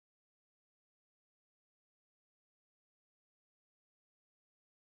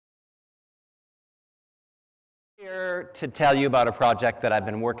Here to tell you about a project that I've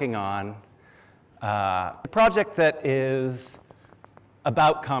been working on, a project that is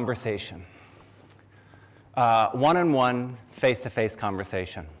about conversation, one-on-one, face-to-face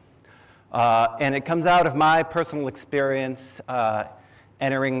conversation. And it comes out of my personal experience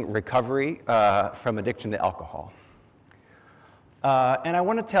entering recovery from addiction to alcohol. And I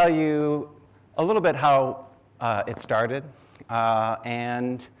want to tell you a little bit how it started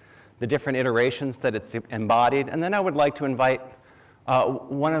and the different iterations that it's embodied, and then I would like to invite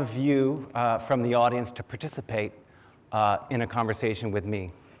one of you from the audience to participate in a conversation with me.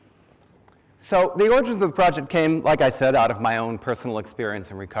 So the origins of the project came, like I said, out of my own personal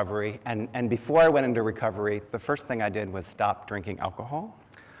experience in recovery, and before I went into recovery, the first thing I did was stop drinking alcohol,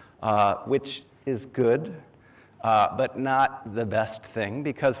 which is good, but not the best thing,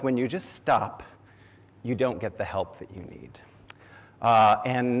 because when you just stop, you don't get the help that you need.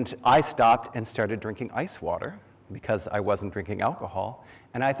 And I stopped and started drinking ice water because I wasn't drinking alcohol.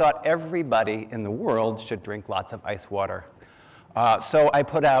 And I thought everybody in the world should drink lots of ice water. So I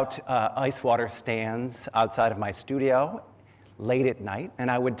put out ice water stands outside of my studio late at night.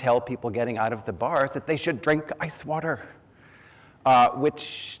 And I would tell people getting out of the bars that they should drink ice water,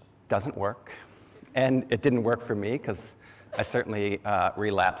 which doesn't work. And it didn't work for me because I certainly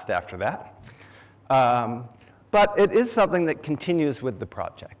relapsed after that. But it is something that continues with the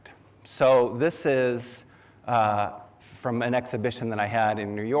project. So this is from an exhibition that I had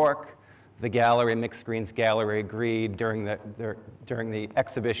in New York. The gallery, Mixed Greens Gallery, agreed during the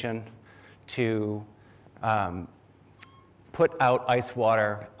exhibition to put out ice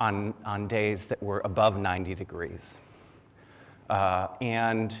water on days that were above 90 degrees.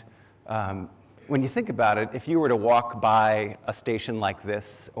 When you think about it, if you were to walk by a station like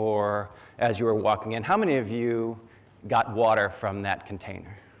this, or as you were walking in, how many of you got water from that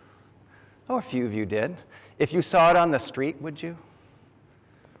container? Oh, a few of you did. If you saw it on the street, would you?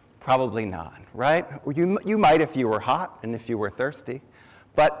 Probably not, right? You might if you were hot and if you were thirsty,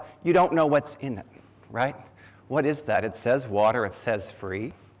 but you don't know what's in it, right? What is that? It says water, it says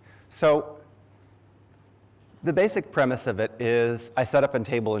free. So the basic premise of it is I set up a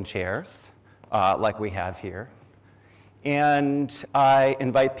table and chairs, like we have here. And I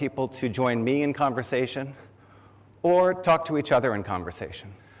invite people to join me in conversation or talk to each other in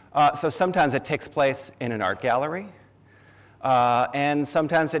conversation. So sometimes it takes place in an art gallery, and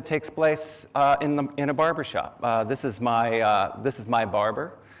sometimes it takes place in a barber shop. This is my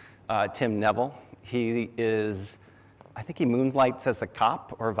barber, Tim Neville. He is, I think he moonlights as a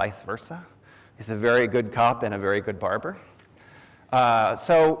cop or vice versa. He's a very good cop and a very good barber.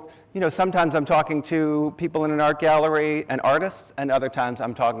 You know, sometimes I'm talking to people in an art gallery and artists, and other times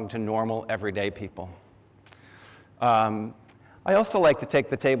I'm talking to normal, everyday people. I also like to take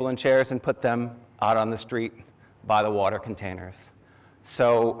the table and chairs and put them out on the street by the water containers.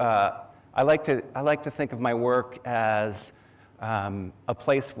 So I like to think of my work as a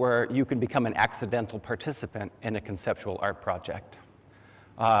place where you can become an accidental participant in a conceptual art project.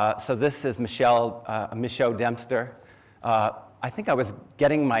 So this is Michelle Dempster. I think I was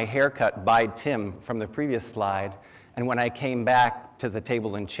getting my hair cut by Tim from the previous slide, and when I came back to the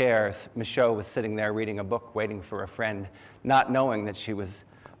table and chairs, Michelle was sitting there reading a book, waiting for a friend, not knowing that she was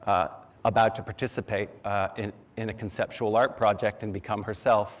about to participate in a conceptual art project and become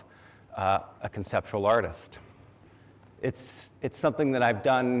herself a conceptual artist. It's something that I've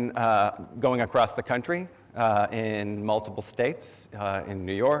done going across the country in multiple states, in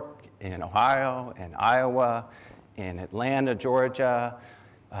New York, in Ohio, in Iowa, in Atlanta, Georgia,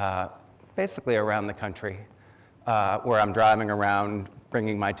 basically around the country, where I'm driving around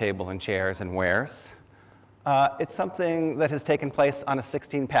bringing my table and chairs and wares. It's something that has taken place on a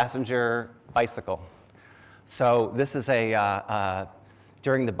 16-passenger bicycle. So this is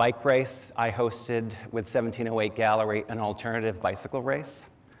during the bike race, I hosted with 1708 Gallery an alternative bicycle race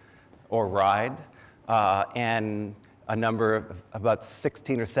or ride, and a number of about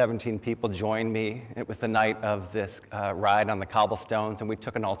 16 or 17 people joined me. It was the night of this ride on the cobblestones, and we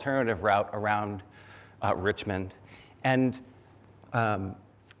took an alternative route around Richmond. And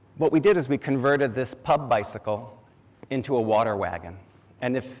what we did is we converted this pub bicycle into a water wagon.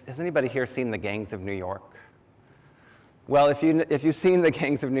 And has anybody here seen The Gangs of New York? Well, if you've seen The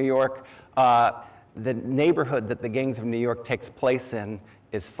Gangs of New York, the neighborhood that The Gangs of New York takes place in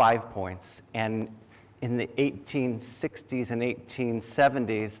is 5 Points. And in the 1860s and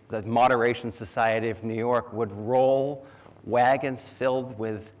 1870s, the Moderation Society of New York would roll wagons filled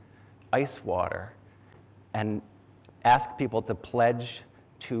with ice water and ask people to pledge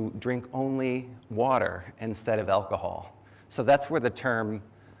to drink only water instead of alcohol. So that's where the term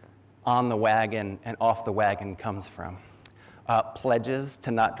on the wagon and off the wagon comes from. Pledges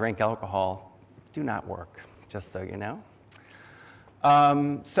to not drink alcohol do not work, just so you know.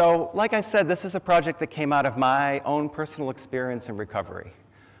 So like I said, this is a project that came out of my own personal experience in recovery.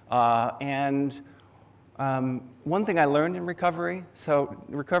 One thing I learned in recovery, so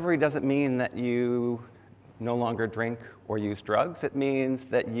recovery doesn't mean that you no longer drink or use drugs. It means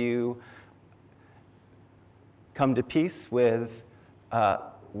that you come to peace with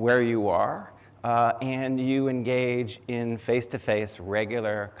where you are, and you engage in face-to-face,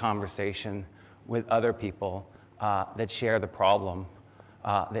 regular conversation with other people that share the problem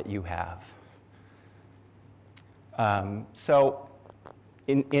that you have. So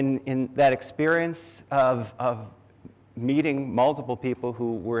in that experience of meeting multiple people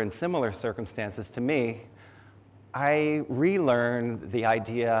who were in similar circumstances to me, I relearned the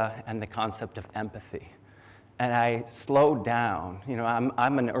idea and the concept of empathy. And I slowed down. You know,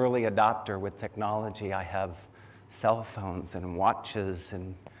 I'm an early adopter with technology. I have cell phones and watches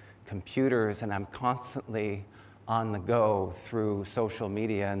and computers, and I'm constantly on the go through social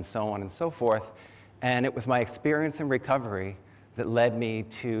media and so on and so forth. And it was my experience in recovery that led me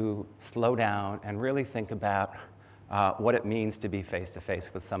to slow down and really think about what it means to be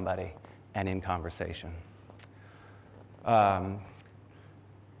face-to-face with somebody and in conversation.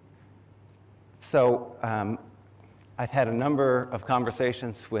 I've had a number of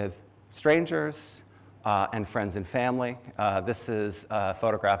conversations with strangers and friends and family. This is a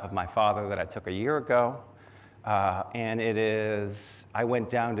photograph of my father that I took a year ago. And I went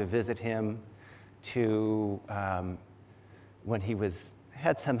down to visit him when he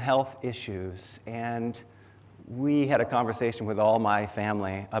had some health issues. And we had a conversation with all my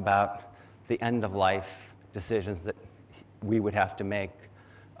family about the end-of-life decisions that we would have to make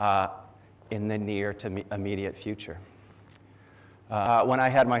in the near to immediate future. When I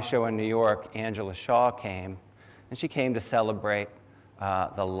had my show in New York, Angela Shaw came, and she came to celebrate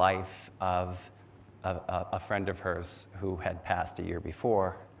the life of a friend of hers who had passed a year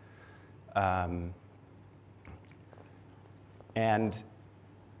before. And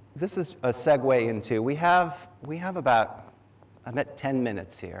this is a segue into, we have about, I'm at 10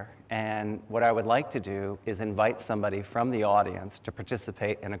 minutes here, and what I would like to do is invite somebody from the audience to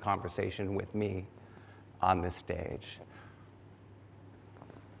participate in a conversation with me on this stage.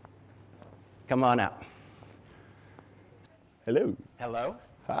 Come on up. Hello. Hello.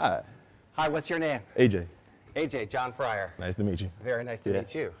 Hi. Hi, what's your name? AJ. AJ, John Fryer. Nice to meet you. Very nice to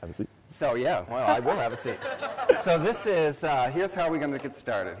meet you. Have a seat. So yeah, well, I will have a seat. So this is, here's how we're going to get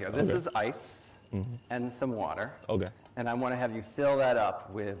started here. This is ice and some water. Okay. And I want to have you fill that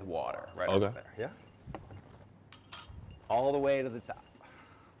up with water right over there. Yeah? All the way to the top.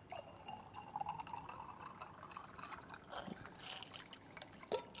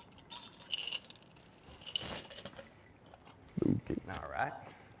 Okay. All right.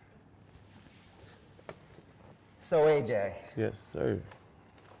 So AJ. Yes, sir.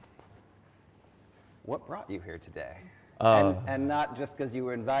 What brought you here today? And not just because you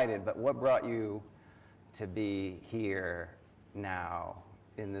were invited, but what brought you to be here now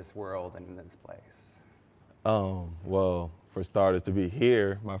in this world and in this place? Well, for starters, to be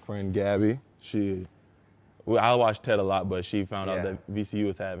here, my friend Gabby, I watch TED a lot, but she found out that VCU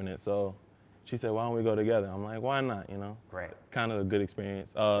was having it, so she said, why don't we go together? I'm like, why not, you know? Great. Kind of a good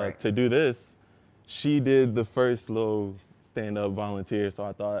experience. Great. To do this, she did the first little stand-up volunteer, so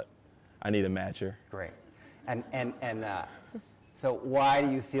I thought I need a matcher. Great. So why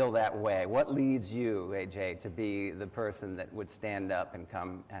do you feel that way? What leads you, AJ, to be the person that would stand up and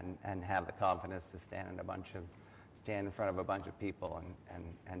come and have the confidence to stand in front of a bunch of people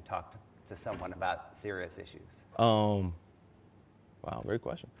and talk to someone about serious issues? Wow, great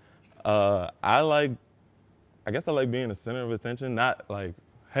question. I guess I like being the center of attention, not like,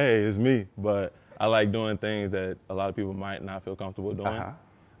 hey, it's me, but I like doing things that a lot of people might not feel comfortable doing.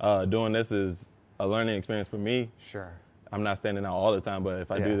 Doing this is a learning experience for me. Sure. I'm not standing out all the time, but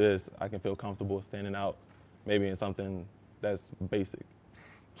if I do this, I can feel comfortable standing out maybe in something that's basic.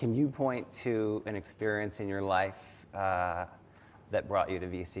 Can you point to an experience in your life that brought you to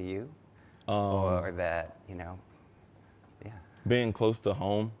VCU? Or that, Being close to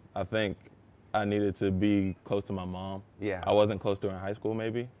home, I think I needed to be close to my mom. Yeah. I wasn't close to her in high school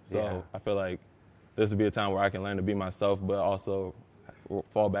maybe, so I feel like this would be a time where I can learn to be myself, but also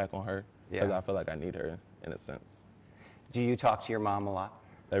fall back on her, because I feel like I need her in a sense. Do you talk to your mom a lot?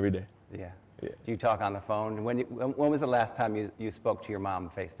 Every day. Yeah. Yeah. Do you talk on the phone? When was the last time you spoke to your mom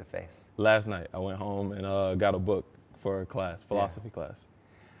face to face? Last night, I went home and got a book for a class, philosophy class.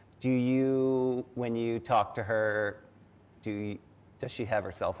 Do you, when you talk to her, do Does she have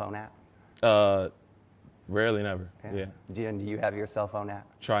her cell phone app? Rarely, never. Yeah. Do you have your cell phone app?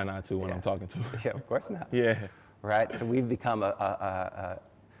 Try not to when I'm talking to her. Yeah, of course not. Yeah. Right. So we've become a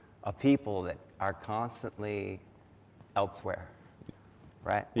people that are constantly elsewhere.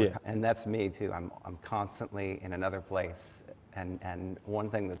 Right. Yeah. And that's me too. I'm constantly in another place. And one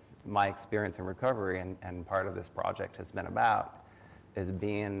thing that my experience in recovery and part of this project has been about is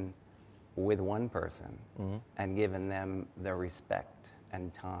being with one person and giving them the respect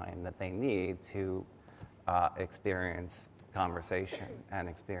and time that they need to experience conversation and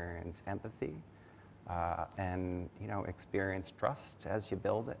experience empathy and experience trust as you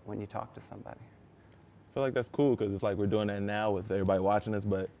build it when you talk to somebody. I feel like that's cool because it's like we're doing that now with everybody watching us,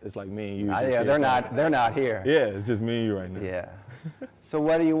 but it's like me and you. Yeah, they're not here. Yeah, it's just me and you right now. Yeah. So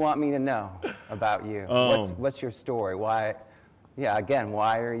what do you want me to know about you? What's your story? Why? Yeah. Again,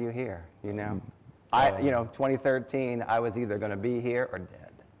 why are you here? 2013, I was either going to be here or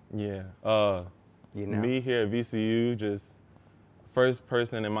dead. Yeah. Me here at VCU, just first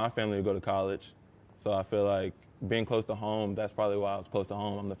person in my family to go to college. So I feel like being close to home, that's probably why I was close to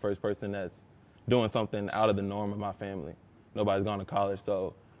home. I'm the first person that's doing something out of the norm of my family. Nobody's gone to college,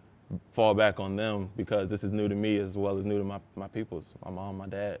 so fall back on them because this is new to me as well as new to my peoples, my mom, my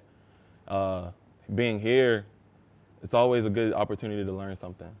dad. Being here, it's always a good opportunity to learn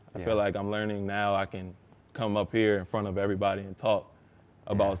something. I feel like I'm learning now. I can come up here in front of everybody and talk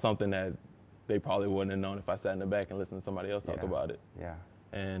about something that they probably wouldn't have known if I sat in the back and listened to somebody else talk about it. Yeah.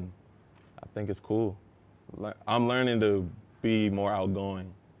 And I think it's cool. I'm learning to be more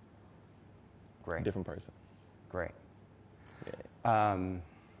outgoing. Great. Different person. Great. Yeah.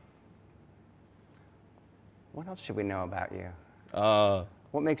 What else should we know about you?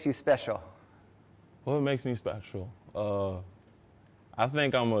 What makes you special? What makes me special? I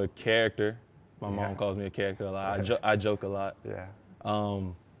think I'm a character. My mom calls me a character a lot. I joke a lot. Yeah.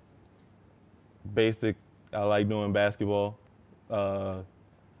 Basic, I like doing basketball.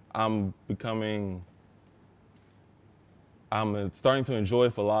 I'm starting to enjoy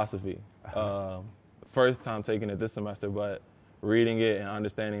philosophy. First time taking it this semester, but reading it and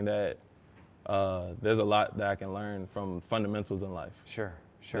understanding that there's a lot that I can learn from fundamentals in life. Sure.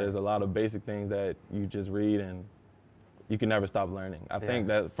 There's a lot of basic things that you just read and you can never stop learning. I think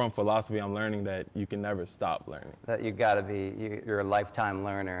that from philosophy, I'm learning that you can never stop learning. That you got to be, you're a lifetime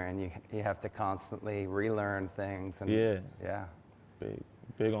learner and you have to constantly relearn things. And, yeah.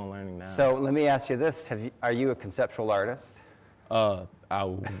 Big on learning now. So let me ask you this, are you a conceptual artist? I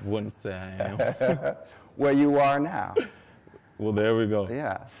wouldn't say I am. Well, you are now. Well, there we go.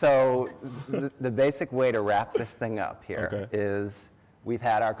 Yeah, so the basic way to wrap this thing up here is we've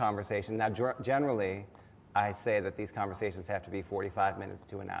had our conversation. Now, generally, I say that these conversations have to be 45 minutes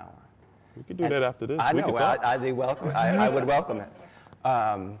to an hour. We could do that after this. I know, I'd be welcome. I would welcome it.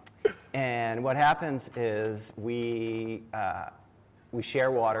 And what happens is we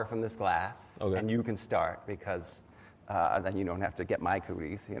share water from this glass, and you can start because then you don't have to get my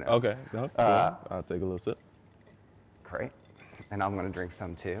cooties, Okay, no, I'll take a little sip. Great. And I'm going to drink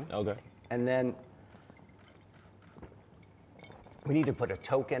some too. Okay. And then we need to put a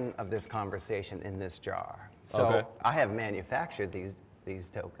token of this conversation in this jar. So I have manufactured these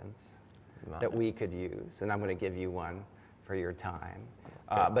tokens that we could use, and I'm going to give you one for your time.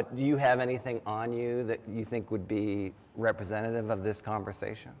 But do you have anything on you that you think would be representative of this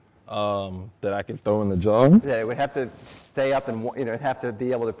conversation? That I can throw in the jar? Yeah, it would have to stay up and have to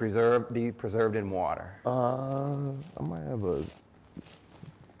be able to be preserved in water. I might have a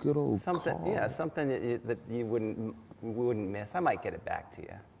good old something. card. Yeah, something that you wouldn't miss. I might get it back to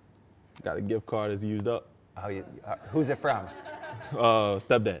you. Got a gift card that's used up. Oh, who's it from?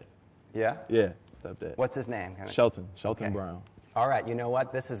 Stepdad. Yeah. Yeah, stepdad. What's his name? Shelton Brown. All right. You know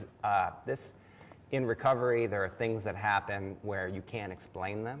what? This is this. In recovery, there are things that happen where you can't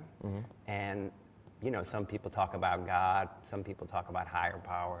explain them. And, some people talk about God, some people talk about higher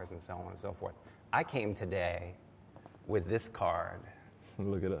powers, and so on and so forth. I came today with this card.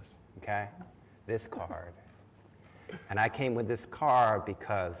 Look at us. Okay? This card. And I came with this card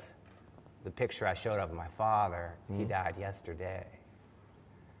because the picture I showed of my father, he died yesterday.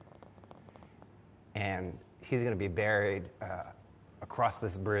 And he's going to be buried across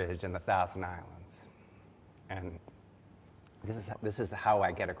this bridge in the Thousand Islands. And this is how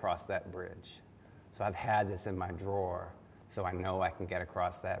I get across that bridge. So I've had this in my drawer, so I know I can get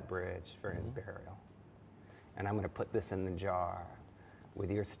across that bridge for his burial. And I'm going to put this in the jar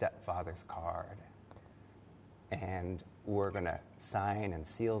with your stepfather's card. And we're going to sign and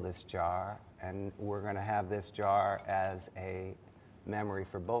seal this jar, and we're going to have this jar as a memory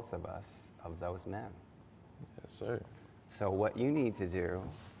for both of us of those men. Yes, sir. So what you need to do,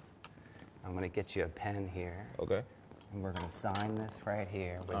 I'm going to get you a pen here. Okay. And we're going to sign this right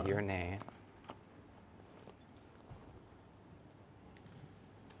here with your name.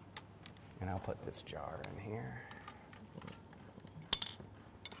 And I'll put this jar in here.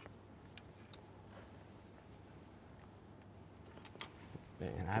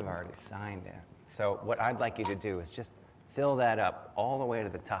 And I've already signed it. So what I'd like you to do is just fill that up all the way to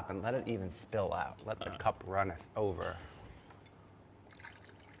the top and let it even spill out. Let the cup run over.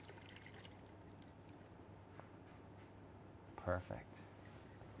 Perfect.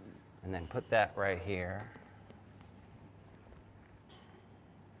 And then put that right here.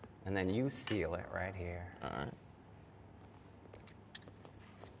 And then you seal it right here. All right.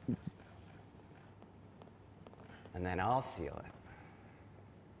 And then I'll seal it.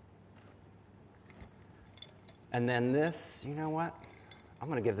 And then this, you know what? I'm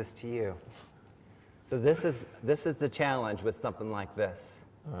going to give this to you. So this is the challenge with something like this.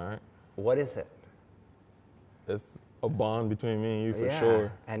 All right. What is it? It's a bond between me and you for Yeah.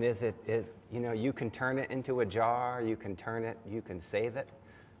 sure. And you can turn it into a jar, you can save it,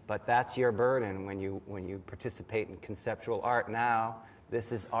 but that's your burden when you participate in conceptual art. Now,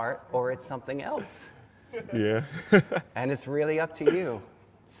 this is art or it's something else. Yeah. And it's really up to you.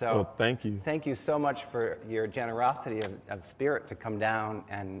 So well, thank you. Thank you so much for your generosity of spirit to come down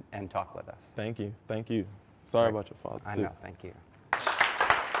and talk with us. Thank you. Thank you. Sorry about your father, I too. know, thank you.